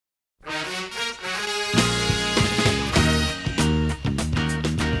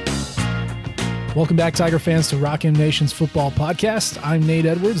Welcome back, Tiger fans, to Rock M Nation's football podcast. I'm Nate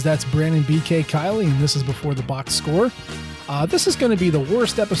Edwards. That's Brandon BK Kiley, and this is Before the Box Score. This is going to be the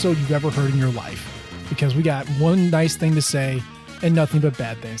worst episode you've ever heard in your life because we got one nice thing to say and nothing but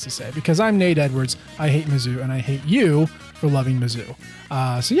bad things to say. Because I'm Nate Edwards, I hate Mizzou, and I hate you for loving Mizzou.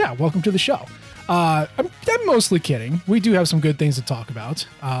 So yeah, welcome to the show. I'm mostly kidding. We do have some good things to talk about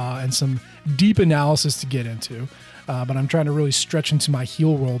and some deep analysis to get into. But I'm trying to really stretch into my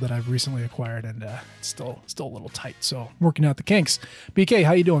heel roll that I've recently acquired, and it's still a little tight. So working out the kinks. BK,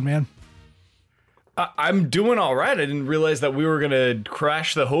 how you doing, man? I'm doing all right. I didn't realize that we were going to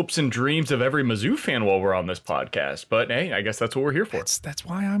crash the hopes and dreams of every Mizzou fan while we're on this podcast. But hey, I guess that's what we're here for. That's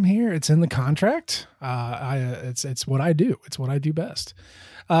why I'm here. It's in the contract. It's what I do. It's what I do best.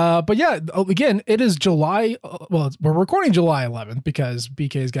 But yeah, again, it is July. Well, we're recording July 11th because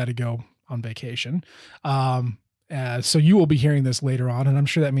BK's got to go on vacation. So you will be hearing this later on, and I'm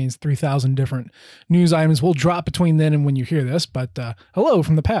sure that means 3,000 different news items will drop between then and when you hear this. But hello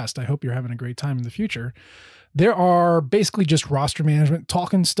from the past. I hope you're having a great time in the future. There are basically just roster management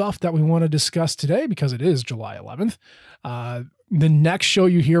talking stuff that we want to discuss today because it is July 11th. The next show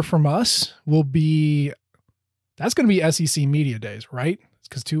you hear from us will be, that's going to be SEC Media Days, right?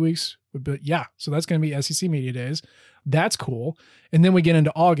 Because 2 weeks would be, yeah. So that's going to be SEC Media Days. That's cool. And then we get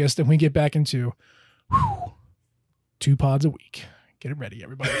into August and we get back into 2 pods a week. Get it ready,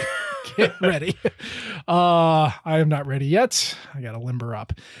 everybody. Get ready. I am not ready yet. I got to limber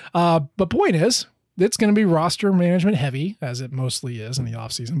up. But point is, it's going to be roster management heavy, as it mostly is in the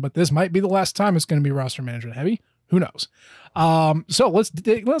offseason. But this might be the last time it's going to be roster management heavy. Who knows? So let's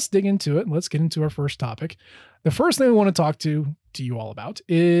dig into it. Let's get into our first topic. The first thing we want to talk to you all about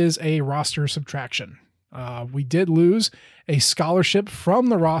is a roster subtraction. We did lose a scholarship from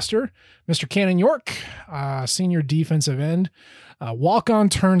the roster. Mr. Cannon York, senior defensive end, walk-on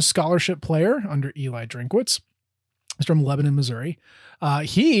turned scholarship player under Eli Drinkwitz. He's from Lebanon, Missouri.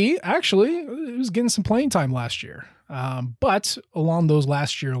 He actually was getting some playing time last year. But along those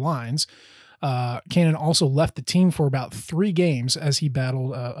last year lines, Cannon also left the team for about 3 games as he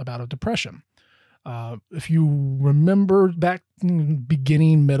battled a bout of depression. If you remember back in the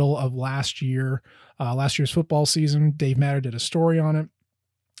beginning, middle of last year's football season, Dave Matter did a story on it.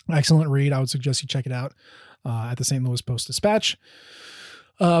 Excellent read. I would suggest you check it out at the St. Louis Post-Dispatch.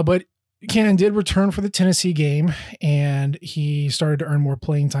 But Cannon did return for the Tennessee game, and he started to earn more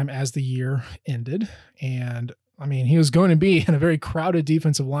playing time as the year ended. And I mean, he was going to be in a very crowded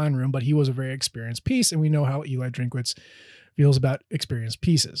defensive line room, but he was a very experienced piece, and we know how Eli Drinkwitz feels about experienced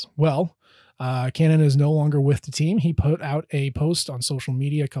pieces. Well, Cannon is no longer with the team. He put out a post on social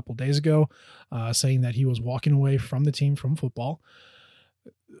media a couple days ago saying that he was walking away from the team, from football.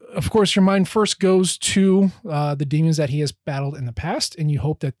 Of course, your mind first goes to the demons that he has battled in the past, and you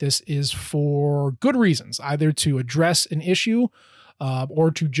hope that this is for good reasons, either to address an issue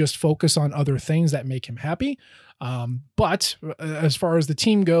or to just focus on other things that make him happy. But as far as the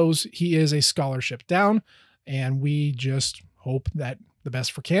team goes, he is a scholarship down, and we just hope that the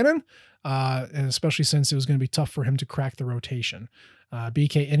best for Cannon. And especially since it was going to be tough for him to crack the rotation.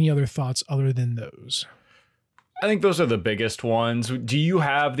 BK, any other thoughts other than those? I think those are the biggest ones. Do you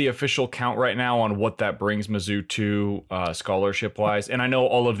have the official count right now on what that brings Mizzou to scholarship-wise? And I know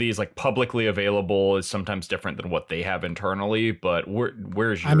all of these, like, publicly available is sometimes different than what they have internally, but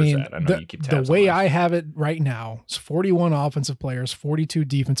where's yours at? I know you keep tabs the way on I have it right now is 41 offensive players, 42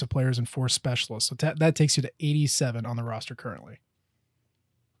 defensive players, and 4 specialists. So that takes you to 87 on the roster currently.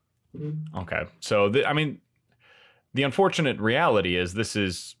 Okay. So, the unfortunate reality is this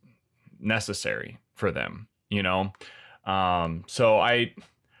is necessary for them, you know? So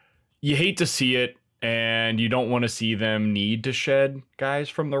you hate to see it, and you don't want to see them need to shed guys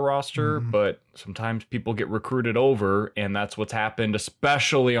from the roster, but sometimes people get recruited over, and that's what's happened,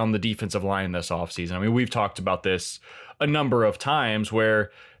 especially on the defensive line this offseason. I mean, we've talked about this a number of times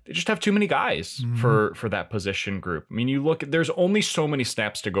where they just have too many guys for that position group. I mean, you look at, there's only so many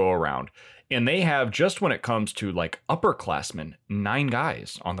snaps to go around, and they have, just when it comes to like upperclassmen, 9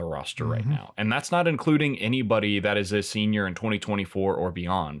 guys on the roster right now. And that's not including anybody that is a senior in 2024 or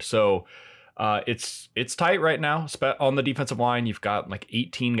beyond. So it's tight right now on the defensive line. You've got like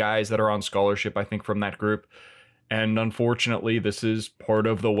 18 guys that are on scholarship, I think, from that group. And unfortunately, this is part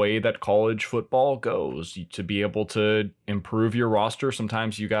of the way that college football goes. To be able to improve your roster,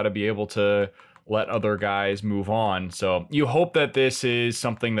 sometimes you got to be able to let other guys move on. So you hope that this is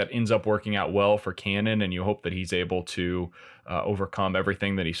something that ends up working out well for Cannon, and you hope that he's able to overcome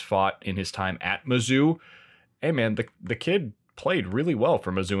everything that he's fought in his time at Mizzou. Hey, man, the kid played really well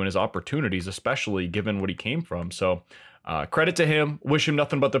for Mizzou in his opportunities, especially given what he came from. So credit to him. Wish him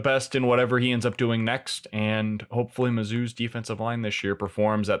nothing but the best in whatever he ends up doing next. And hopefully Mizzou's defensive line this year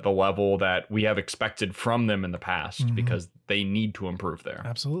performs at the level that we have expected from them in the past, because they need to improve there.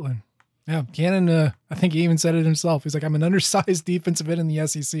 Absolutely. Yeah, Cannon, I think he even said it himself. He's like, I'm an undersized defensive end in the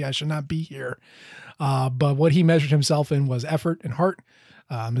SEC. I should not be here. But what he measured himself in was effort and heart.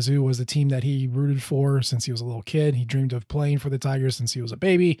 Mizzou was the team that he rooted for since he was a little kid. He dreamed of playing for the Tigers since he was a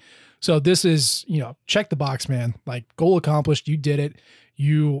baby. So this is, check the box, man. Like, goal accomplished. You did it.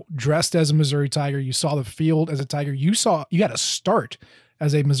 You dressed as a Missouri Tiger. You saw the field as a Tiger. You got to start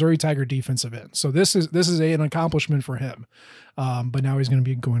as a Missouri Tiger defensive end. So this is an accomplishment for him. But now he's going to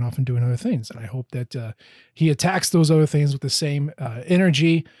be going off and doing other things. And I hope that he attacks those other things with the same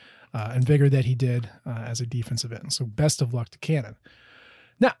energy and vigor that he did as a defensive end. So best of luck to Cannon.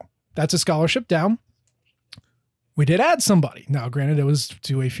 Now, that's a scholarship down. We did add somebody. Now, granted, it was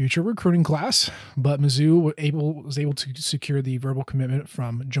to a future recruiting class, but Mizzou was able to secure the verbal commitment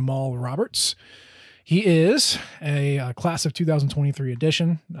from Jamal Roberts. He is a class of 2023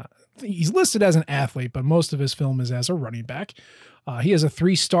 edition. He's listed as an athlete, but most of his film is as a running back. He is a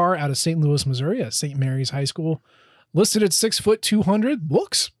 3-star out of St. Louis, Missouri at St. Mary's High School. Listed at 6'200",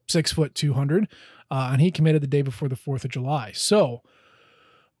 looks 6'200", and he committed the day before the 4th of July. So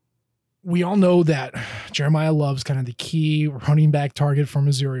we all know that Jeremiah Love's kind of the key running back target for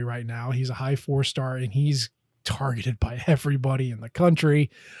Missouri right now. He's a high 4-star, and he's targeted by everybody in the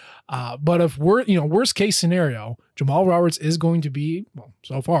country. But if worst case scenario, Jamal Roberts is going to be, well,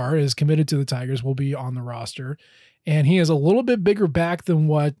 so far is committed to the Tigers, will be on the roster. And he is a little bit bigger back than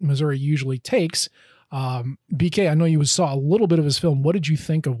what Missouri usually takes. BK, I know you saw a little bit of his film. What did you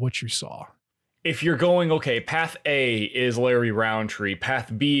think of what you saw? If you're going, okay, path A is Larry Roundtree,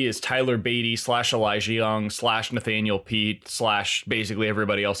 path B is Tyler Beatty / Elijah Young / Nathaniel Pete / basically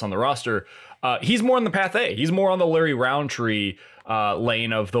everybody else on the roster, he's more on the path A. He's more on the Larry Roundtree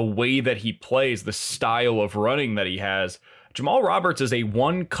lane of the way that he plays, the style of running that he has. Jamal Roberts is a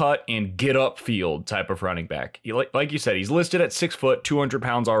one cut and get up field type of running back. Like you said, he's listed at 6 foot, 200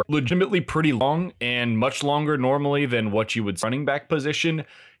 pounds, are legitimately pretty long and much longer normally than what you would running back position.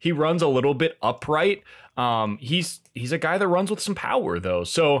 He runs a little bit upright. He's a guy that runs with some power though.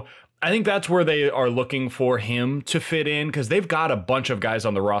 So I think that's where they are looking for him to fit in, because they've got a bunch of guys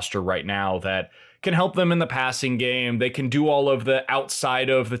on the roster right now that can help them in the passing game. They can do all of the outside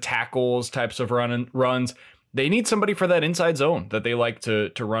of the tackles types of runs. They need somebody for that inside zone that they like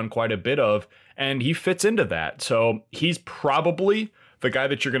to run quite a bit of, and he fits into that. So he's probably the guy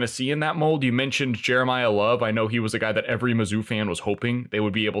that you're going to see in that mold. You mentioned Jeremiah Love. I know he was a guy that every Mizzou fan was hoping they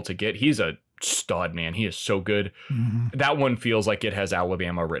would be able to get. He's a stud, man. He is so good. Mm-hmm. That one feels like it has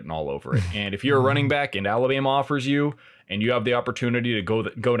Alabama written all over it. And if you're a running back and Alabama offers you, and you have the opportunity to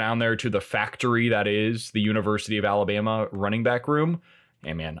go down there to the factory that is the University of Alabama running back room,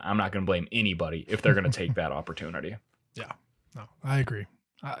 hey man, I'm not going to blame anybody if they're going to take that opportunity. Yeah, no, I agree.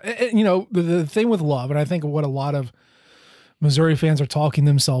 The thing with Love, and I think what a lot of Missouri fans are talking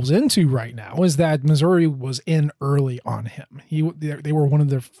themselves into right now, is that Missouri was in early on him. They were one of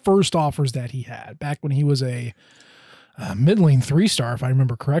the first offers that he had back when he was a middling 3-star, if I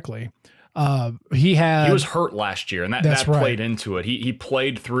remember correctly. He was hurt last year, and that played into it. He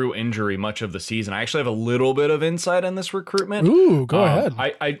played through injury much of the season. I actually have a little bit of insight on this recruitment. Ooh, go ahead.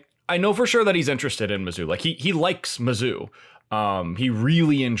 I know for sure that he's interested in Mizzou. Like he likes Mizzou. He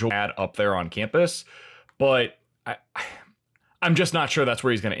really enjoyed that up there on campus, but I'm just not sure that's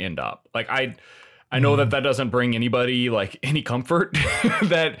where he's going to end up. Like I know that doesn't bring anybody like any comfort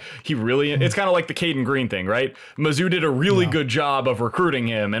that he really, it's kind of like the Caden Green thing, right? Mizzou did a really good job of recruiting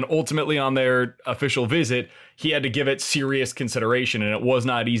him, and ultimately on their official visit, he had to give it serious consideration, and it was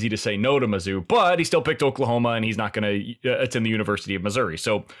not easy to say no to Mizzou, but he still picked Oklahoma, and he's not going to attend the University of Missouri.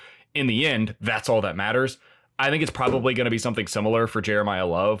 So in the end, that's all that matters. I think it's probably going to be something similar for Jeremiah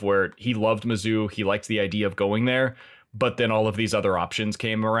Love, where he loved Mizzou. He liked the idea of going there. But then all of these other options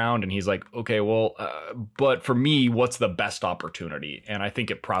came around, and he's like, okay, well, but for me, what's the best opportunity? And I think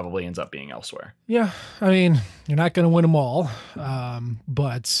it probably ends up being elsewhere. Yeah. I mean, you're not going to win them all.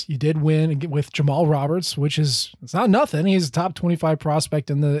 But you did win with Jamal Roberts, which it's not nothing. He's a top 25 prospect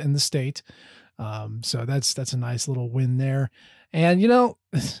in the state. So that's a nice little win there. And,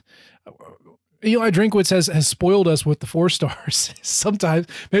 Eli Drinkwitz has spoiled us with the 4-stars sometimes,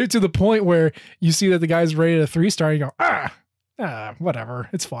 maybe to the point where you see that the guy's rated a 3-star, you go, whatever,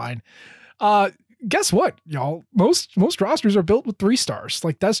 it's fine. guess what, y'all? Most rosters are built with 3 stars.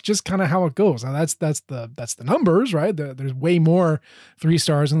 Like that's just kind of how it goes. Now that's the numbers, right? There's way more 3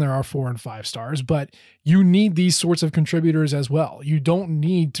 stars than there are 4 and 5 stars, but you need these sorts of contributors as well. You don't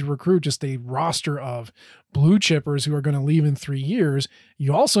need to recruit just a roster of blue chippers who are going to leave in 3 years.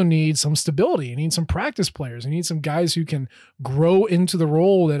 You also need some stability. You need some practice players. You need some guys who can grow into the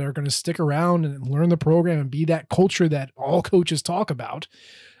role, that are going to stick around and learn the program and be that culture that all coaches talk about.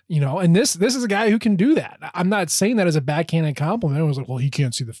 And this is a guy who can do that. I'm not saying that as a backhanded compliment. I was like, well, he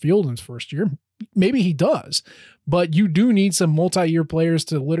can't see the field in his first year. Maybe he does, but you do need some multi-year players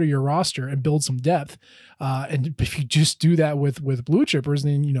to litter your roster and build some depth. And if you just do that with blue chippers,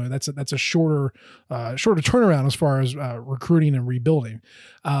 then, that's a shorter turnaround as far as recruiting and rebuilding.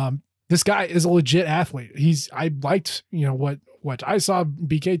 This guy is a legit athlete. I liked, what I saw.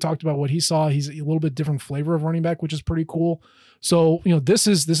 BK talked about what he saw. He's a little bit different flavor of running back, which is pretty cool. So, this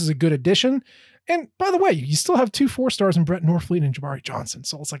is a good addition. And by the way, you still have 2 4-stars in Brett Norfleet and Jabari Johnson.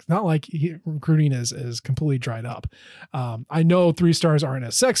 So it's not like recruiting is completely dried up. I know 3 stars aren't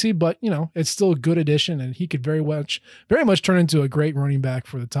as sexy, but it's still a good addition, and he could very much turn into a great running back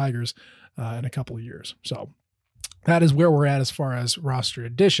for the Tigers in a couple of years. So that is where we're at as far as roster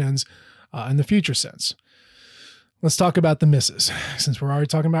additions in the future sense. Let's talk about the misses. Since we're already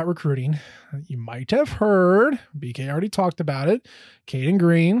talking about recruiting, you might have heard, BK already talked about it, Caden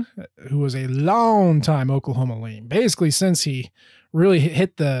Green, who was a long time Oklahoma lean, basically since he really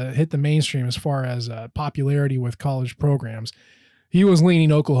hit the mainstream as far as popularity with college programs. He was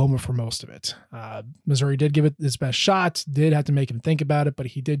leaning Oklahoma for most of it. Missouri did give it its best shot, did have to make him think about it, but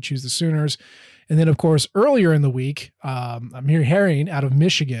he did choose the Sooners. And then, of course, earlier in the week, Amir Herring out of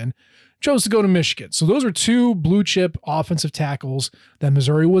Michigan chose to go to Michigan. So those are 2 blue chip offensive tackles that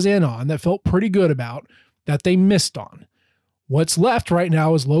Missouri was in on, that felt pretty good about, that they missed on. What's left right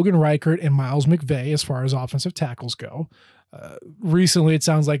now is Logan Reichert and Miles McVay as far as offensive tackles go. Recently, it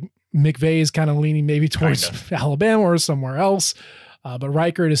sounds like McVay is kind of leaning maybe towards Alabama or somewhere else, but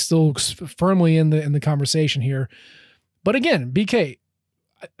Reichert is still firmly in the conversation here. But again, BK,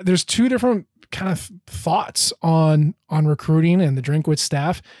 there's 2 different kind of thoughts on recruiting and the Drinkwitz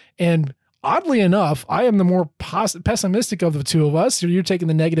staff. And oddly enough, I am the more pessimistic of the 2 of us. So you're taking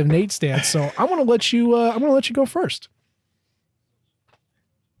the negative Nate stance. So I want to let you go first.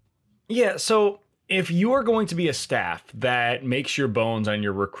 Yeah. So if you are going to be a staff that makes your bones on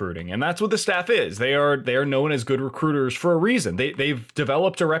your recruiting, and that's what the staff is, they are known as good recruiters for a reason. They've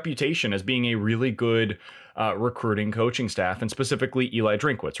developed a reputation as being a really good recruiting coaching staff, and specifically Eli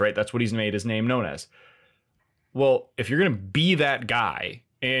Drinkwitz, right? That's what he's made his name known as. Well, if you're going to be that guy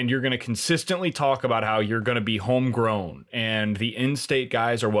and you're going to consistently talk about how you're going to be homegrown and the in-state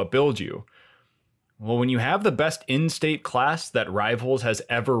guys are what build you, well, when you have the best in-state class that Rivals has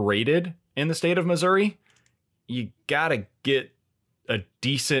ever rated in the state of Missouri, you got to get a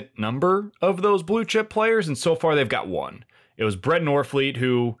decent number of those blue chip players. And so far they've got 1. It was Brett Norfleet,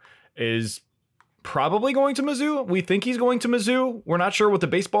 who is probably going to Mizzou. We think he's going to Mizzou. We're not sure what the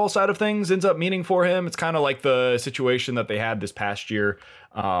baseball side of things ends up meaning for him. It's kind of like the situation that they had this past year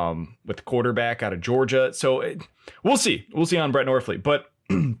with the quarterback out of Georgia. So we'll see. We'll see on Brett Norfleet. But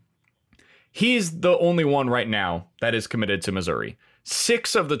he's the only one right now that is committed to Missouri.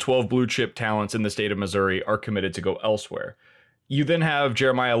 6 of the 12 blue chip talents in the state of Missouri are committed to go elsewhere. You then have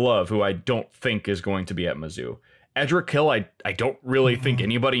Jeremiah Love, who I don't think is going to be at Mizzou. Edric Hill, I don't really think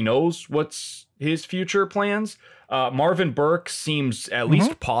anybody knows what's his future plans. Marvin Burke seems at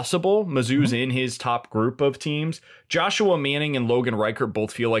least possible. Mizzou's in his top group of teams. Joshua Manning and Logan Reichert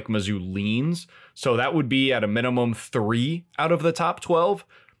both feel like Mizzou leans. So that would be at a minimum 3 out of the top 12.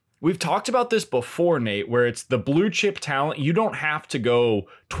 We've talked about this before, Nate, where it's the blue chip talent. You don't have to go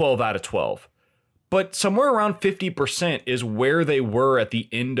 12 out of 12. But somewhere around 50% is where they were at the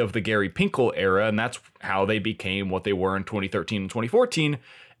end of the Gary Pinkel era, and that's how they became what they were in 2013 and 2014,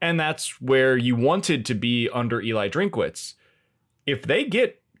 and that's where you wanted to be under Eli Drinkwitz. If they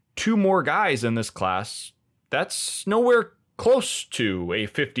get 2 more guys in this class, that's nowhere close to a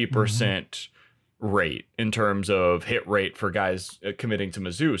 50% rate in terms of hit rate for guys committing to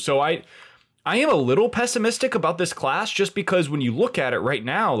Mizzou. So I am a little pessimistic about this class, just because when you look at it right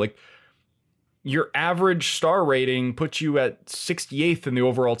now, like, your average star rating puts you at 68th in the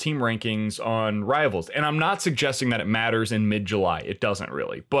overall team rankings on Rivals. And I'm not suggesting that it matters in mid-July. It doesn't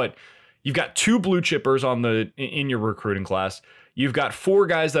really. But you've got 2 blue chippers in your recruiting class. You've got 4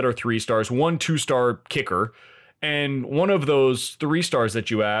 guys that are 3 stars, 1 2-star kicker. And one of those 3-stars that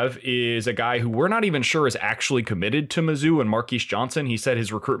you have is a guy who we're not even sure is actually committed to Mizzou, and Marquise Johnson. He said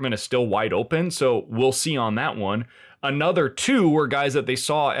his recruitment is still wide open, so we'll see on that one. Another 2 were guys that they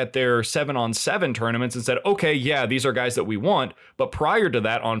saw at their 7-on-7 tournaments and said, okay, yeah, these are guys that we want. But prior to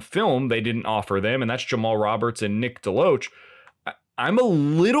that, on film, they didn't offer them, and that's Jamal Roberts and Nick DeLoach. I'm a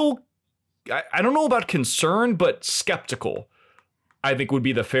little, I don't know about concerned, but skeptical, I think would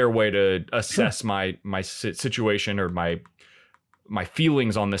be the fair way to assess my situation or my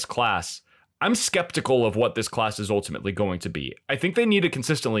feelings on this class. I'm skeptical of what this class is ultimately going to be. I think they need to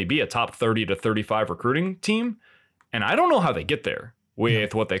consistently be a top 30 to 35 recruiting team. And I don't know how they get there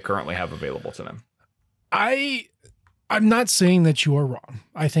with what they currently have available to them. I'm not saying that you are wrong.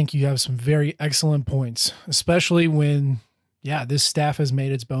 I think you have some very excellent points, especially when, this staff has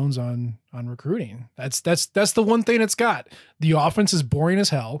made its bones on recruiting. That's the one thing it's got. The offense is boring as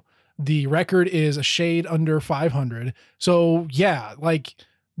hell. The record is a shade under 500. So like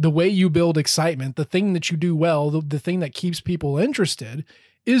the way you build excitement, the thing that you do well, the thing that keeps people interested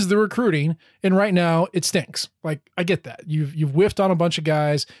is the recruiting. And right now it stinks. Like, I get that. You've whiffed on a bunch of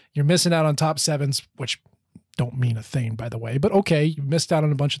guys. You're missing out on top 7s, which don't mean a thing, by the way, but okay. You missed out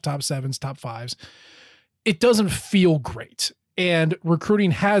on a bunch of top 7s, top 5s. It doesn't feel great. And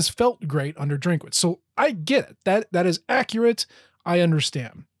recruiting has felt great under Drinkwitz. So I get it. That is accurate. I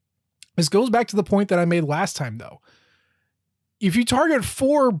understand. This goes back to the point that I made last time, though. If you target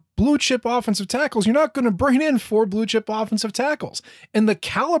 4 blue chip offensive tackles, you're not going to bring in 4 blue chip offensive tackles. And the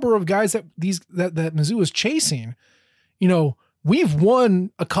caliber of guys that Mizzou is chasing, we've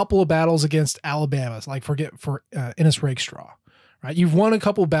won a couple of battles against Alabama, like for Ennis Rakestraw, right? You've won a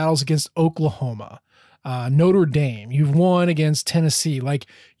couple of battles against Oklahoma, Notre Dame. You've won against Tennessee. Like,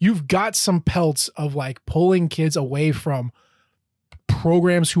 you've got some pelts of like pulling kids away from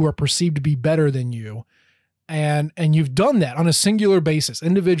programs who are perceived to be better than you. And you've done that on a singular basis,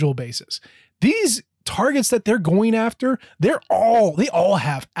 individual basis. These targets that they're going after, they all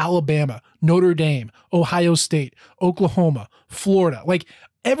have Alabama, Notre Dame, Ohio State, Oklahoma, Florida. Like,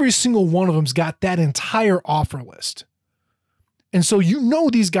 every single one of them's got that entire offer list. And so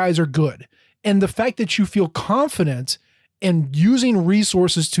these guys are good. And the fact that you feel confident in using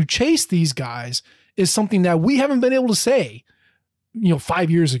resources to chase these guys is something that we haven't been able to say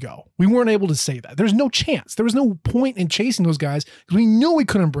 5 years ago. We weren't able to say that. There's no chance. There was no point in chasing those guys because we knew we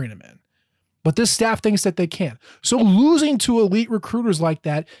couldn't bring them in. But this staff thinks that they can. So losing to elite recruiters like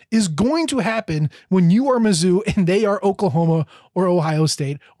that is going to happen when you are Mizzou and they are Oklahoma or Ohio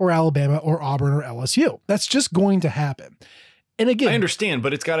State or Alabama or Auburn or LSU. That's just going to happen. And again, I understand,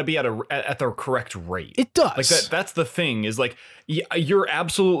 but it's got to be at the correct rate. It does. Like that's the thing is, like, you're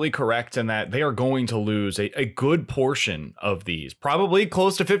absolutely correct in that they are going to lose a good portion of these, probably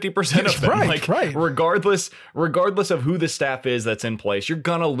close to 50% of them. Right. Regardless of who the staff is that's in place, you're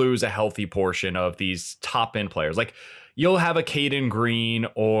gonna lose a healthy portion of these top end players. Like, you'll have a Caden Green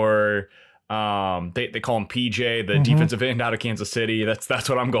or they call him PJ, the defensive end out of Kansas City. That's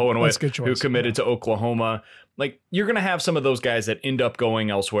what I'm going with. Good choice. Who committed to Oklahoma. Like, you're going to have some of those guys that end up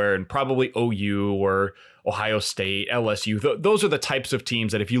going elsewhere, and probably OU or Ohio State, LSU. Those are the types of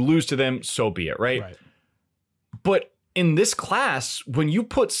teams that if you lose to them, so be it, right? But in this class, when you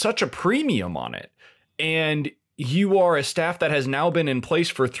put such a premium on it, and you are a staff that has now been in place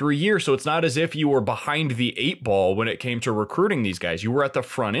for 3 years, so it's not as if you were behind the 8 ball when it came to recruiting these guys. You were at the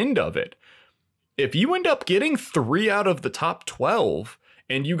front end of it. If you end up getting 3 out of the top 12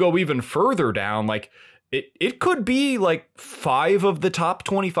 and you go even further down, like, it could be like 5 of the top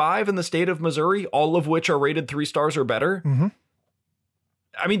 25 in the state of Missouri, all of which are rated 3 stars or better.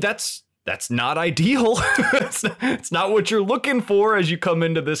 I mean, that's not ideal. It's not what you're looking for as you come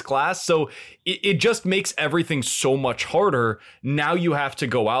into this class. So it just makes everything so much harder. Now you have to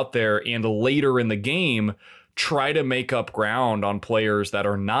go out there and later in the game try to make up ground on players that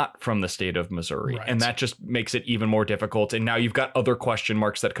are not from the state of Missouri. Right. And that just makes it even more difficult. And now you've got other question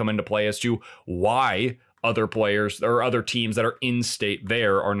marks that come into play as to why other players or other teams that are in state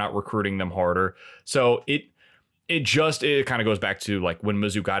there are not recruiting them harder. So it kind of goes back to like when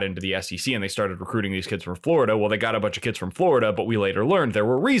Mizzou got into the SEC and they started recruiting these kids from Florida. Well, they got a bunch of kids from Florida, but we later learned there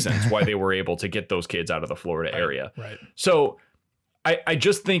were reasons why they were able to get those kids out of the Florida area. Right. So I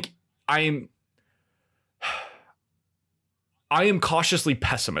just think I am cautiously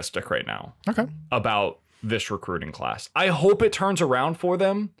pessimistic right now about this recruiting class. I hope it turns around for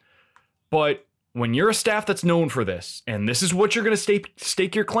them, but when you're a staff that's known for this, and this is what you're going to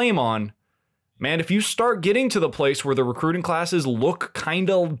stake your claim on, man, if you start getting to the place where the recruiting classes look kind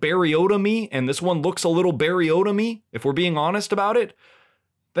of Barry Odom-y, and this one looks a little Barry Odom-y, if we're being honest about it,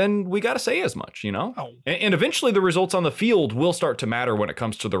 then we got to say as much, you know? Oh. And eventually the results on the field will start to matter when it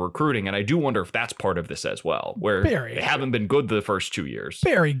comes to the recruiting. And I do wonder if that's part of this as well, where Barry. they haven't been good the first 2 years.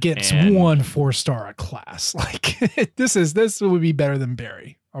 Barry gets And- 1 4-star a class. Like this would be better than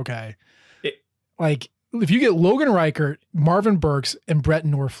Barry. Okay. Like if you get Logan Reichert, Marvin Burks, and Brett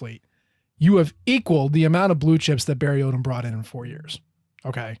Norfleet, you have equaled the amount of blue chips that Barry Odom brought in 4 years.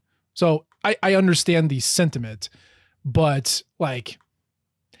 Okay. So I understand the sentiment, but like,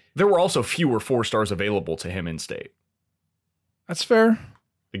 There were also fewer 4-stars available to him in state. that's fair.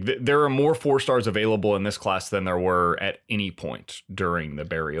 Like, there are more 4-stars available in this class than there were at any point during the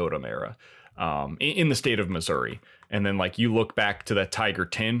Barry Odom era in the state of Missouri. And then like you look back to that Tiger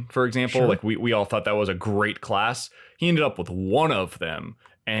 10, for example, Sure. like we all thought that was a great class. He ended up with one of them,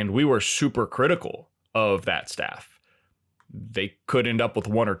 and we were super critical of that staff. They could end up with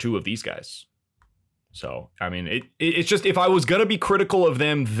 1 or 2 of these guys. So, I mean, it's just, if I was going to be critical of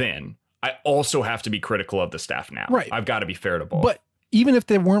them then, I also have to be critical of the staff now. Right. I've got to be fair to both. But even if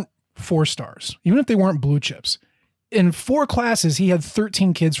they weren't 4 stars, even if they weren't blue chips, in 4 classes, he had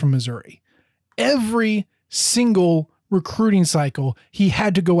 13 kids from Missouri. Every single recruiting cycle, he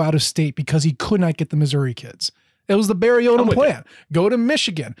had to go out of state because he could not get the Missouri kids. It was the Barry I'm Odom with plan. Go to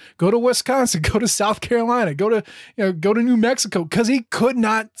Michigan, go to Wisconsin, go to South Carolina, go to New Mexico, because he could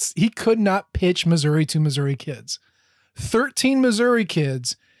not pitch Missouri to Missouri kids. 13 Missouri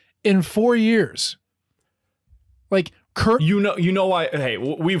kids in 4 years. Like Kurt, You know why? Hey,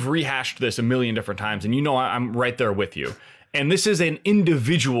 we've rehashed this a million different times, and I'm right there with you. And this is an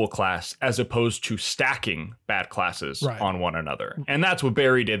individual class as opposed to stacking bad classes Right. on one another. And that's what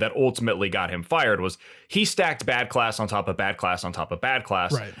Barry did that ultimately got him fired, was he stacked bad class on top of bad class on top of bad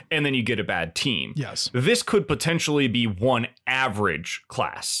class, Right. and then you get a bad team. Yes. This could potentially be one average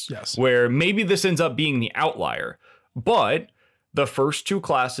class, Yes. where maybe this ends up being the outlier. But the first 2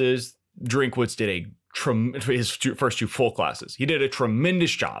 classes, Drinkwitz did his first 2 full classes. He did a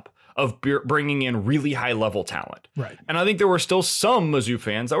tremendous job of bringing in really high level talent. Right. And I think there were still some Mizzou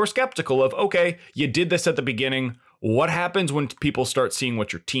fans that were skeptical of, okay, you did this at the beginning. What happens when people start seeing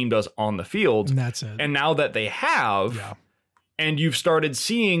what your team does on the field? And that's it. And now that they have, Yeah. and you've started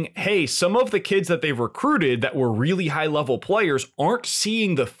seeing, hey, some of the kids that they've recruited that were really high level players aren't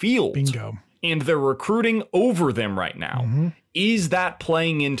seeing the field. Bingo. And they're recruiting over them right now. Mm-hmm. Is that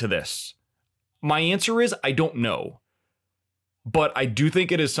playing into this? My answer is I don't know. But I do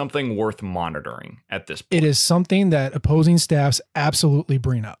think it is something worth monitoring at this point. It is something that opposing staffs absolutely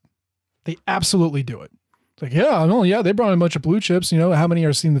bring up. They absolutely do it. It's like, yeah, they brought in a bunch of blue chips. You know, how many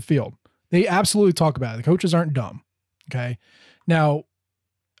are seeing the field? They absolutely talk about it. The coaches aren't dumb. Okay. Now,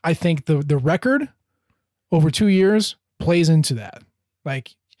 I think the record over 2 years plays into that.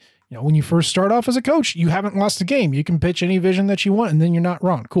 Like, you know, when you first start off as a coach, you haven't lost a game. You can pitch any vision that you want, and then you're not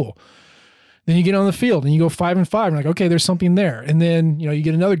wrong. Cool. Then you get on the field and you go 5-5 and like, okay, there's something there. And then, you know, you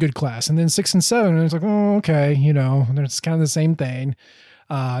get another good class, and then 6-7 and it's like, oh, okay. You know, it's kind of the same thing.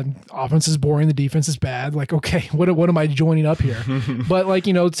 Offense is boring. The defense is bad. Like, okay, what am I joining up here? But like,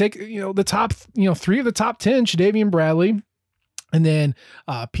 you know, take, you know, the top, you know, 3 of the top 10, Shadavian Bradley, and then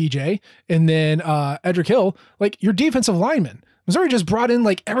PJ, and then Edric Hill, like your defensive linemen. Missouri just brought in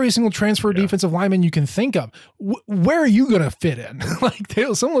like every single transfer defensive lineman you can think of. Where are you going to fit in? Like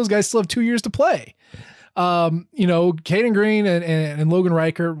some of those guys still have 2 years to play. You know, Caden Green and Logan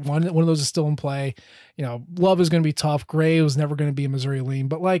Reichert, one of those is still in play. You know, Love is going to be tough. Gray was never going to be a Missouri lean,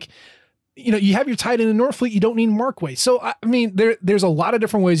 but like, you know, you have your tight end in Norfleet. You don't need Markway. So, I mean, there's a lot of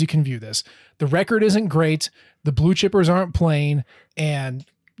different ways you can view this. The record isn't great. The blue chippers aren't playing, and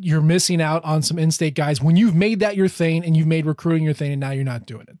you're missing out on some in-state guys when you've made that your thing and you've made recruiting your thing, and now you're not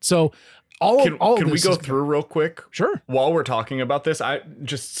doing it. So Can we go through real quick? Sure. While we're talking about this, I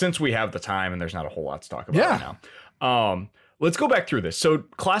just, since we have the time and there's not a whole lot to talk about right now. Let's go back through this. So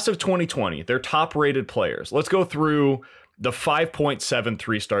class of 2020, their top rated players. Let's go through the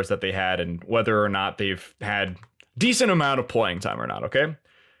 5.73 stars that they had and whether or not they've had decent amount of playing time or not. Okay.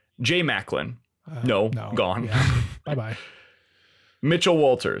 Jay Macklin. No, gone. Yeah. Bye-bye. Mitchell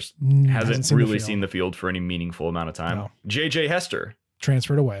Walters hasn't seen really seen the field for any meaningful amount of time. No. JJ Hester.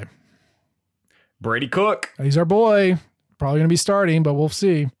 Transferred away. Brady Cook. He's our boy. Probably going to be starting, but we'll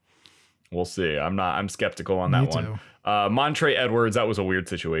see. We'll see. I'm skeptical on that Me one. too. Montre Edwards, that was a weird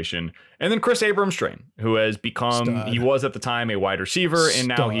situation. And then Chris Abrams-Strain, who has become, Stud. he was at the time a wide receiver, and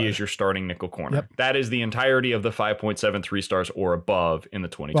now he Stud. is your starting nickel corner. Yep. That is the entirety of the 5.73 stars or above in the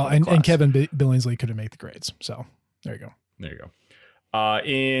 2020 Well, class. and Kevin Billingsley couldn't make the grades. So there you go. There you go.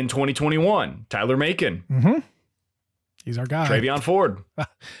 In 2021, Tyler Macon, Mm-hmm. He's our guy. Travion Ford.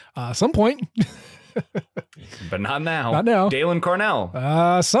 Some point. But not now. Not now. Dalen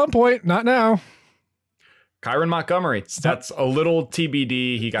Carnell. Some point, not now. Kyron Montgomery. That's a little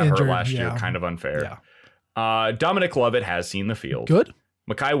TBD. He got Injured, hurt last year. yeah. Kind of unfair. Yeah. Dominic Lovett has seen the field. Good.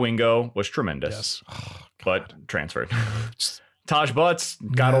 Makai Wingo was tremendous. Yes. Oh, but transferred. Taj Butts,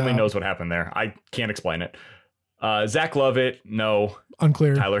 God Yeah. only knows what happened there. I can't explain it. Zach Lovett, no.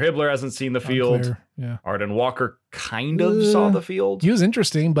 Unclear. Tyler Hibbler hasn't seen the field. Unclear. Yeah. Arden Walker kind of saw the field. He was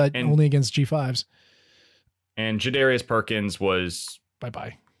interesting, but And- only against G5s. And Jadarius Perkins was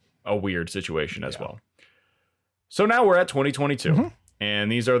Bye-bye. a weird situation as Yeah. well. So now we're at 2022. Mhm.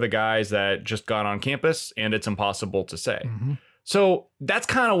 And these are the guys that just got on campus, and it's impossible to say. Mhm. So that's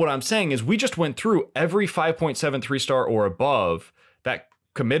kind of what I'm saying is we just went through every 5.73 star or above that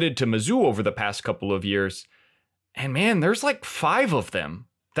committed to Mizzou over the past couple of years. And man, there's like 5 of them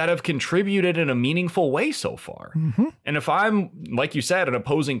that have contributed in a meaningful way so far. Mhm. And if I'm, like you said, an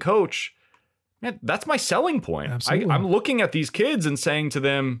opposing coach, man, that's my selling point. Absolutely. I'm looking at these kids and saying to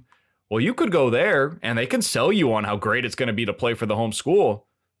them, well, you could go there and they can sell you on how great it's going to be to play for the home school.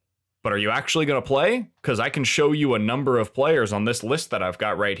 But are you actually going to play? Because I can show you a number of players on this list that I've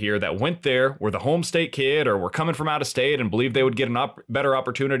got right here that went there, were the home state kid, or were coming from out of state and believed they would get a better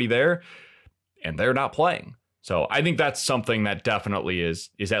opportunity there, and they're not playing. So I think that's something that definitely is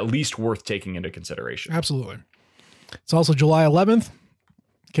at least worth taking into consideration. Absolutely. It's also July 11th.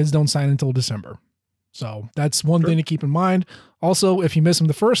 Kids don't sign until December. So that's one thing to keep in mind. Also, if you miss them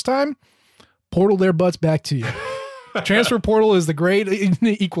the first time, portal their butts back to you. Transfer portal is the great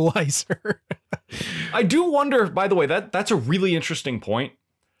equalizer. I do wonder, by the way, that's a really interesting point.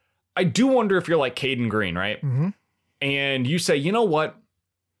 I do wonder if you're like Caden Green, right? Mm-hmm. And you say, you know what?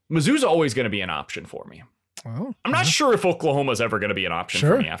 Mizzou's always going to be an option for me. Well, I'm not sure if Oklahoma's ever going to be an option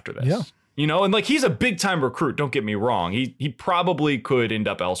Sure. for me after this. Yeah. You know, and like he's a big time recruit. Don't get me wrong. He probably could end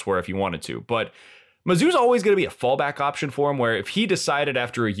up elsewhere if he wanted to, but Mizzou's always going to be a fallback option for him where if he decided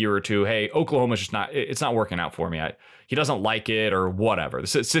after a year or two, hey, Oklahoma's just it's not working out for me. He doesn't like it or whatever.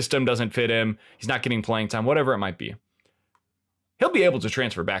 The system doesn't fit him. He's not getting playing time, whatever it might be. He'll be able to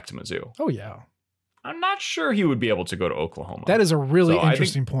transfer back to Mizzou. Oh, yeah. I'm not sure he would be able to go to Oklahoma. That is a really So I think-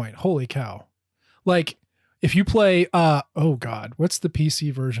 interesting point. Holy cow. Like, if you play, oh God, what's the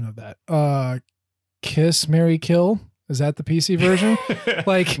PC version of that? Kiss, Marry, Kill? Is that the PC version?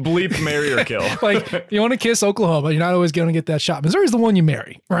 Like, bleep, marry, or kill. like, you want to kiss Oklahoma, you're not always going to get that shot. Missouri's the one you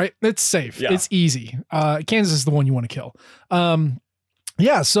marry, right? It's safe. Yeah. It's easy. Kansas is the one you want to kill.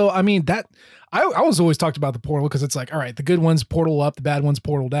 Yeah. So, I mean, that I was always talked about the portal because it's like, all right, the good ones portal up, the bad ones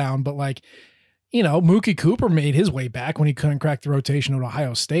portal down. But like, you know, Mookie Cooper made his way back when he couldn't crack the rotation at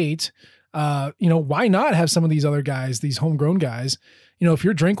Ohio State. You know, why not have some of these other guys, these homegrown guys? You know, if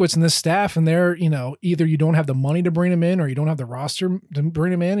you're Drinkwitz and this staff and they're, you know, either you don't have the money to bring them in or you don't have the roster to bring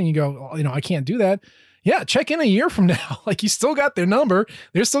them in and you go, oh, you know, I can't do that. Yeah, check in a year from now. Like, you still got their number.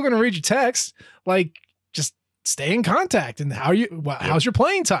 They're still going to read your text. Like, just stay in contact. And how's your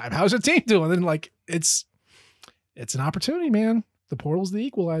playing time? How's your team doing? And like, it's an opportunity, man. The portal's the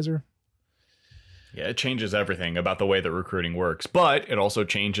equalizer. Yeah, it changes everything about the way that recruiting works, but it also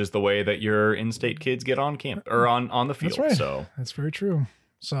changes the way that your in-state kids get on camp or on the field. That's right. So That's very true.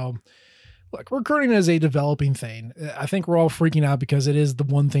 So, look, recruiting is a developing thing. I think we're all freaking out because it is the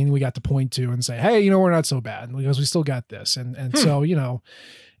one thing we got to point to and say, hey, you know, we're not so bad because we still got this. And so, you know,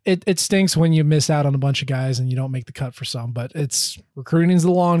 it stinks when you miss out on a bunch of guys and you don't make the cut for some, but recruiting is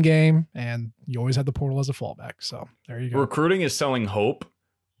the long game and you always have the portal as a fallback. So there you go. recruiting is selling hope,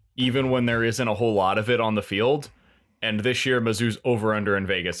 even when there isn't a whole lot of it on the field. And this year, Mizzou's over-under in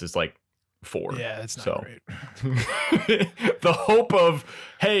Vegas is like 4. Yeah, it's not So great. the hope of,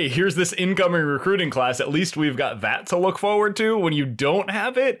 hey, here's this incoming recruiting class. At least we've got that to look forward to. When you don't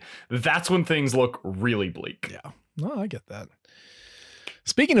have it, that's when things look really bleak. Yeah, no, I get that.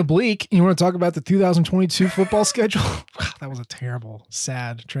 Speaking of bleak, you want to talk about the 2022 football schedule? Wow, that was a terrible,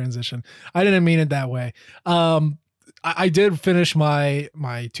 sad transition. I didn't mean it that way. I did finish my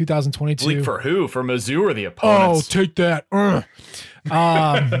 2022. Bleak for who? For Mizzou or the Oh, opponents? take that.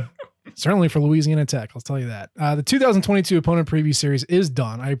 Certainly for Louisiana Tech, I'll tell you that. The 2022 opponent preview series is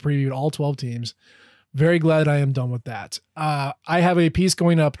done. I previewed all 12 teams. Very glad I am done with that. I have a piece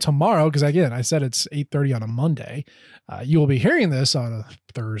going up tomorrow because, again, I said it's 8:30 on a Monday. You will be hearing this on a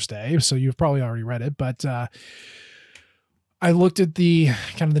Thursday, so you've probably already read it. But I looked at the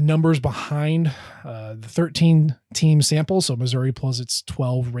kind of the numbers behind the 13 team sample, so Missouri plus its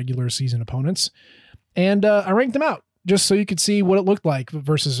 12 regular season opponents, and I ranked them out just so you could see what it looked like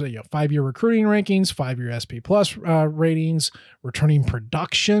versus 5-year recruiting rankings, 5-year SP plus ratings, returning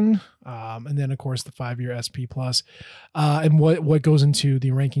production, and then of course the 5-year SP plus, and what goes into the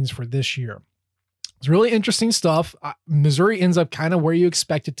rankings for this year. It's really interesting stuff. Missouri ends up kind of where you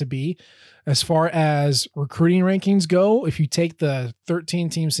expect it to be as far as recruiting rankings go. If you take the 13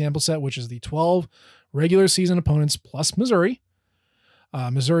 team sample set, which is the 12 regular season opponents plus Missouri,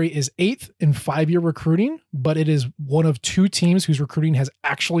 Missouri is 8th in 5-year recruiting, but it is one of 2 teams whose recruiting has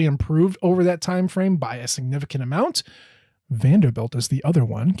actually improved over that time frame by a significant amount. Vanderbilt is the other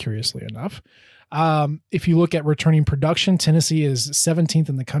one, curiously enough. If you look at returning production, Tennessee is 17th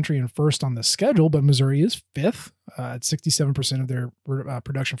in the country and 1st on the schedule, but Missouri is 5th at 67% of their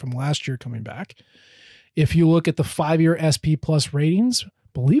production from last year coming back. If you look at the 5-year SP plus ratings,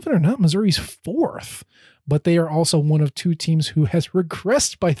 believe it or not, Missouri's 4th, but they are also one of 2 teams who has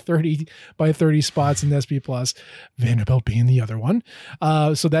regressed by 30 spots in SP plus, Vanderbilt being the other one.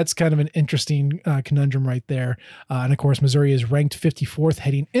 So that's kind of an interesting conundrum right there. And of course, Missouri is ranked 54th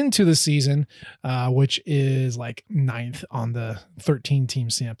heading into the season, which is like 9th on the 13 team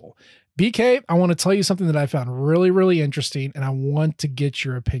sample. BK, I want to tell you something that I found really, really interesting, and I want to get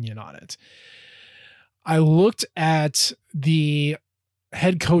your opinion on it. I looked at the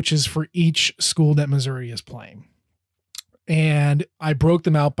head coaches for each school that Missouri is playing, and I broke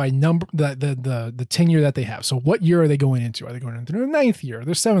them out by number, the tenure that they have. So what year are they going into? Are they going into their 9th year,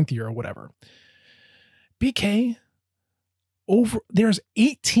 their 7th year, or whatever? BK, there's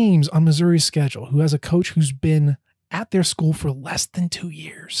 8 teams on Missouri's schedule who has a coach who's been at their school for less than 2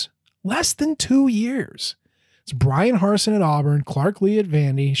 years. Less than 2 years. It's Brian Harsin at Auburn, Clark Lee at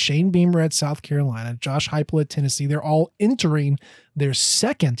Vandy, Shane Beamer at South Carolina, Josh Heupel at Tennessee. They're all entering their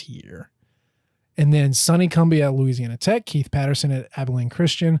 2nd year. And then Sonny Cumbie at Louisiana Tech, Keith Patterson at Abilene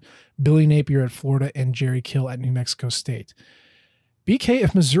Christian, Billy Napier at Florida, and Jerry Kill at New Mexico State. BK,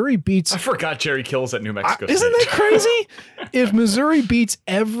 if Missouri beats... I forgot Jerry Kill's at New Mexico State. Isn't that crazy? If Missouri beats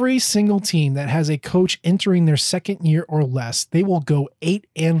every single team that has a coach entering their 2nd year or less, they will go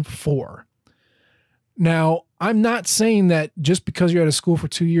 8-4. Now, I'm not saying that just because you're at a school for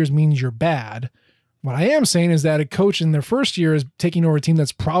 2 years means you're bad. What I am saying is that a coach in their 1st year is taking over a team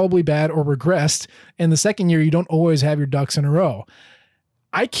that's probably bad or regressed. And the 2nd year, you don't always have your ducks in a row.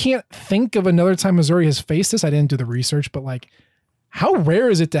 I can't think of another time Missouri has faced this. I didn't do the research, but like, how rare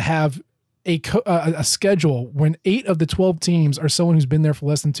is it to have a schedule when 8 of the 12 teams are someone who's been there for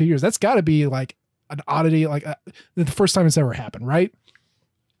less than 2 years? That's got to be like an oddity, like the first time it's ever happened, right?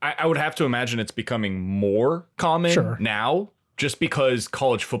 I would have to imagine it's becoming more common now, just because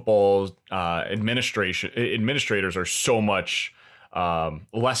college football administrators are so much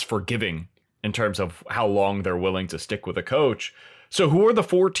less forgiving in terms of how long they're willing to stick with a coach. So who are the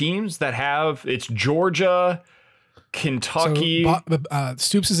 4 teams that have? It's Georgia, Kentucky. So,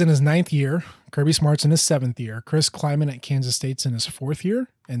 Stoops is in his 9th year. Kirby Smart's in his 7th year. Chris Kleiman at Kansas State's in his 4th year.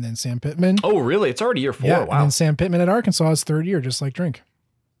 And then Sam Pittman. Oh, really? It's already year 4. Yeah, wow. And then Sam Pittman at Arkansas is 3rd year, just like Drink.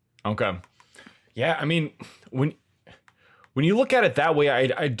 Okay. Yeah, I mean, when you look at it that way,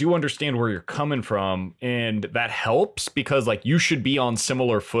 I do understand where you're coming from, and that helps because like you should be on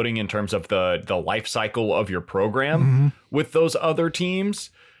similar footing in terms of the life cycle of your program with those other teams.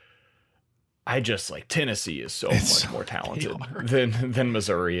 I just like Tennessee is so much more talented than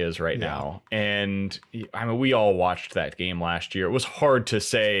Missouri is right now. And I mean, we all watched that game last year. It was hard to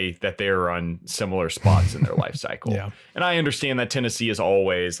say that they're on similar spots in their life cycle. Yeah. And I understand that Tennessee is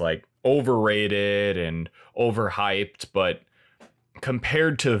always like overrated and overhyped, but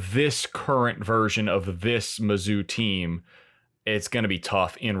compared to this current version of this Mizzou team, it's going to be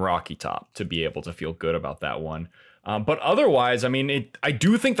tough in Rocky Top to be able to feel good about that one. But otherwise, I mean, I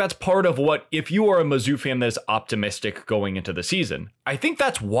do think that's part of what, if you are a Mizzou fan that's optimistic going into the season, I think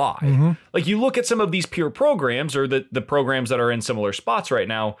that's why. Mm-hmm. Like you look at some of these peer programs or the programs that are in similar spots right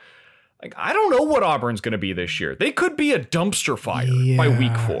now, like I don't know what Auburn's going to be this year. They could be a dumpster fire by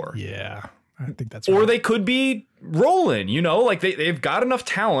week 4. Yeah, I think that's or right. They could be rolling, you know, like they've got enough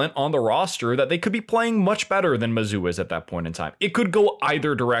talent on the roster that they could be playing much better than Mizzou is at that point in time. It could go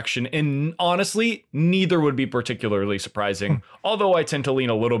either direction, and honestly, neither would be particularly surprising, although I tend to lean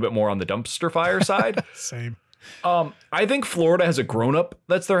a little bit more on the dumpster fire side. Same. I think Florida has a grown-up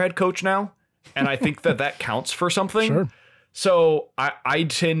that's their head coach now, and I think that counts for something. Sure. So I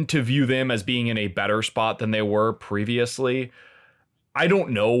tend to view them as being in a better spot than they were previously. I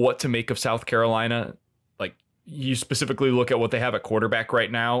don't know what to make of South Carolina. You specifically look at what they have at quarterback right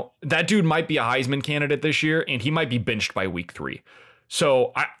now. That dude might be a Heisman candidate this year, and he might be benched by week 3.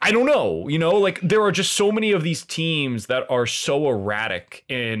 So I don't know, you know, like there are just so many of these teams that are so erratic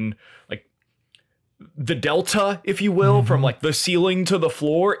in like the delta, if you will, from like the ceiling to the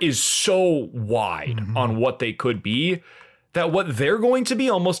floor is so wide on what they could be that what they're going to be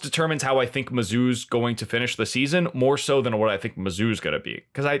almost determines how I think Mizzou's going to finish the season more so than what I think Mizzou's going to be.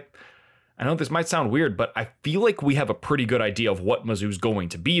 Because I I know this might sound weird, but I feel like we have a pretty good idea of what Mizzou's going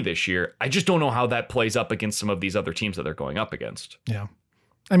to be this year. I just don't know how that plays up against some of these other teams that they're going up against. Yeah.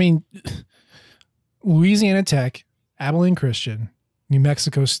 I mean, Louisiana Tech, Abilene Christian, New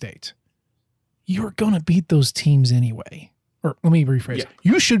Mexico State. You're going to beat those teams anyway. Or let me rephrase. Yeah.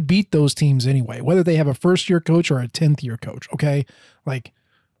 You should beat those teams anyway, whether they have a first-year coach or a 10th-year coach, okay? Like,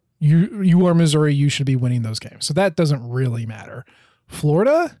 you are Missouri, you should be winning those games. So that doesn't really matter.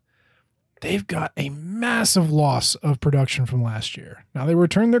 Florida, they've got a massive loss of production from last year. Now they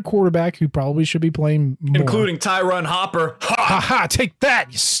returned their quarterback, who probably should be playing more. Including Tyron Hopper. Ha ha! Take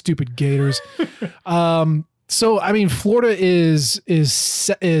that, you stupid Gators. So I mean, Florida is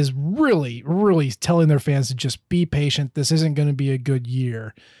really, really telling their fans to just be patient. This isn't going to be a good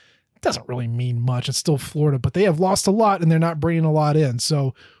year. It doesn't really mean much. It's still Florida, but they have lost a lot and they're not bringing a lot in.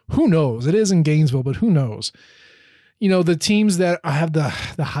 So who knows? It is in Gainesville, but who knows? You know, the teams that have the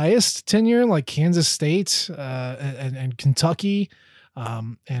highest tenure, like Kansas State and Kentucky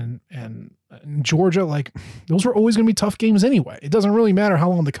and Georgia, like those are always going to be tough games anyway. It doesn't really matter how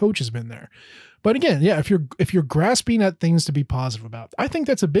long the coach has been there. But again, yeah, if you're grasping at things to be positive about, I think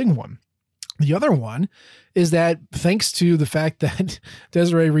that's a big one. The other one is that thanks to the fact that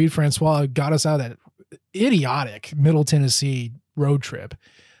Desiree Reed-Francois got us out of that idiotic Middle Tennessee road trip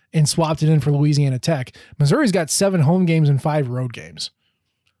and swapped it in for Louisiana Tech, Missouri's got 7 home games and 5 road games.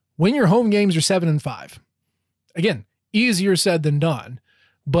 Win your home games, you're 7-5. Again, easier said than done.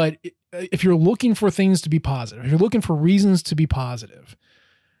 But if you're looking for things to be positive, if you're looking for reasons to be positive,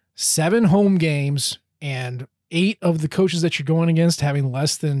 7 home games and 8 of the coaches that you're going against having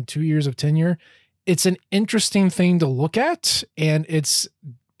less than 2 years of tenure, it's an interesting thing to look at. And it's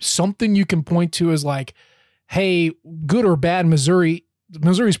something you can point to as like, hey, good or bad,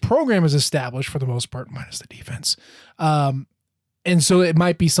 Missouri's program is established for the most part, minus the defense. And so it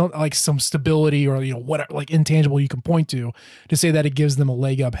might be some stability or, you know, whatever, like intangible you can point to say that it gives them a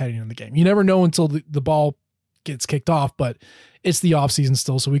leg up heading in the game. You never know until the ball gets kicked off, but it's the off season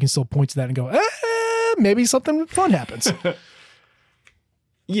still. So we can still point to that and go, maybe something fun happens.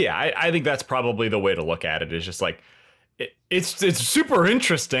 Yeah. I think that's probably the way to look at it, is just like, it's super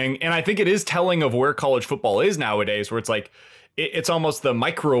interesting. And I think it is telling of where college football is nowadays, where it's like, it's almost the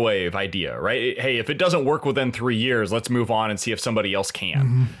microwave idea, right? Hey, if it doesn't work within 3 years, let's move on and see if somebody else can.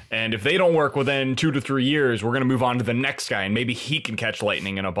 Mm-hmm. And if they don't work within 2 to 3 years, we're going to move on to the next guy and maybe he can catch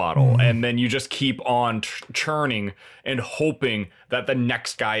lightning in a bottle. Mm-hmm. And then you just keep on churning and hoping that the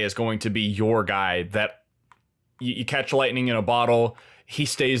next guy is going to be your guy, that you catch lightning in a bottle. He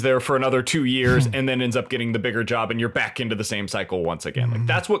stays there for another 2 years and then ends up getting the bigger job and you're back into the same cycle once again. Mm-hmm. Like,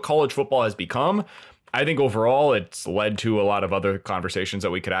 that's what college football has become. I think overall it's led to a lot of other conversations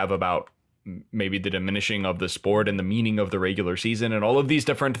that we could have about maybe the diminishing of the sport and the meaning of the regular season and all of these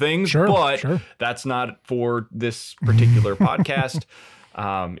different things. Sure. That's not for this particular podcast.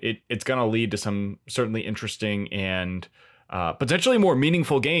 It's going to lead to some certainly interesting and potentially more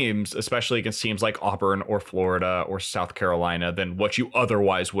meaningful games, especially against teams like Auburn or Florida or South Carolina, than what you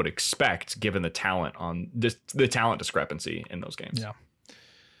otherwise would expect given the talent the talent discrepancy in those games. Yeah.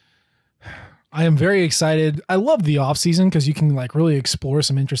 I am very excited. I love the off season because you can like really explore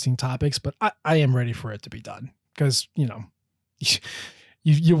some interesting topics, but I am ready for it to be done because, you know,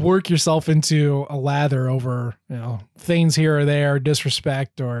 you work yourself into a lather over, you know, things here or there,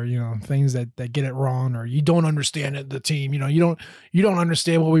 disrespect, or, you know, things that get it wrong, or you don't understand it, the team, you know, you don't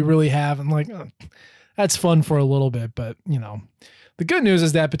understand what we really have. And like, that's fun for a little bit, but you know, the good news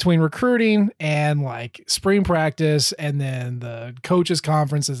is that between recruiting and like spring practice and then the coaches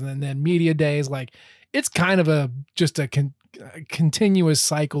conferences and then media days, like it's kind of just a continuous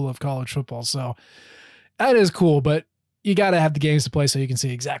cycle of college football. So that is cool, but you got to have the games to play so you can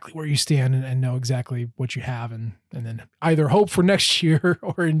see exactly where you stand and know exactly what you have, and then either hope for next year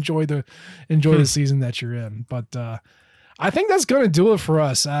or enjoy the season that you're in. But I think that's going to do it for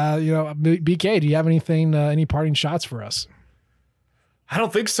us. You know, BK, do you have anything, any parting shots for us? I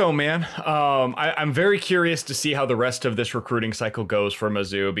don't think so, man. I'm very curious to see how the rest of this recruiting cycle goes for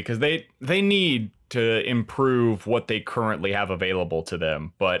Mizzou, because they need to improve what they currently have available to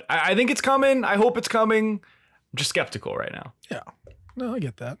them. But I think it's coming. I hope it's coming. I'm just skeptical right now. Yeah. No, I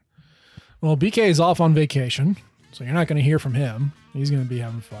get that. Well, BK is off on vacation, so you're not going to hear from him. He's going to be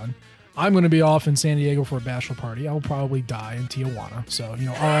having fun. I'm going to be off in San Diego for a bachelor party. I'll probably die in Tijuana. So,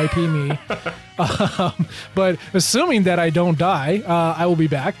 RIP me. But assuming that I don't die, I will be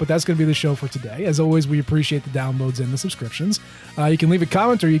back. But that's going to be the show for today. As always, we appreciate the downloads and the subscriptions. You can leave a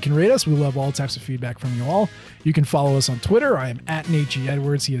comment or you can rate us. We love all types of feedback from you all. You can follow us on Twitter. I am at Nate G.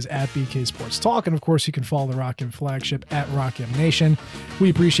 Edwards. He is at BK Sports Talk. And of course, you can follow the Rock M flagship at Rock M Nation. We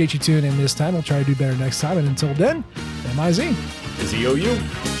appreciate you tuning in this time. We'll try to do better next time. And until then, MIZ.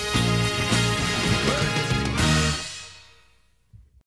 ZOU.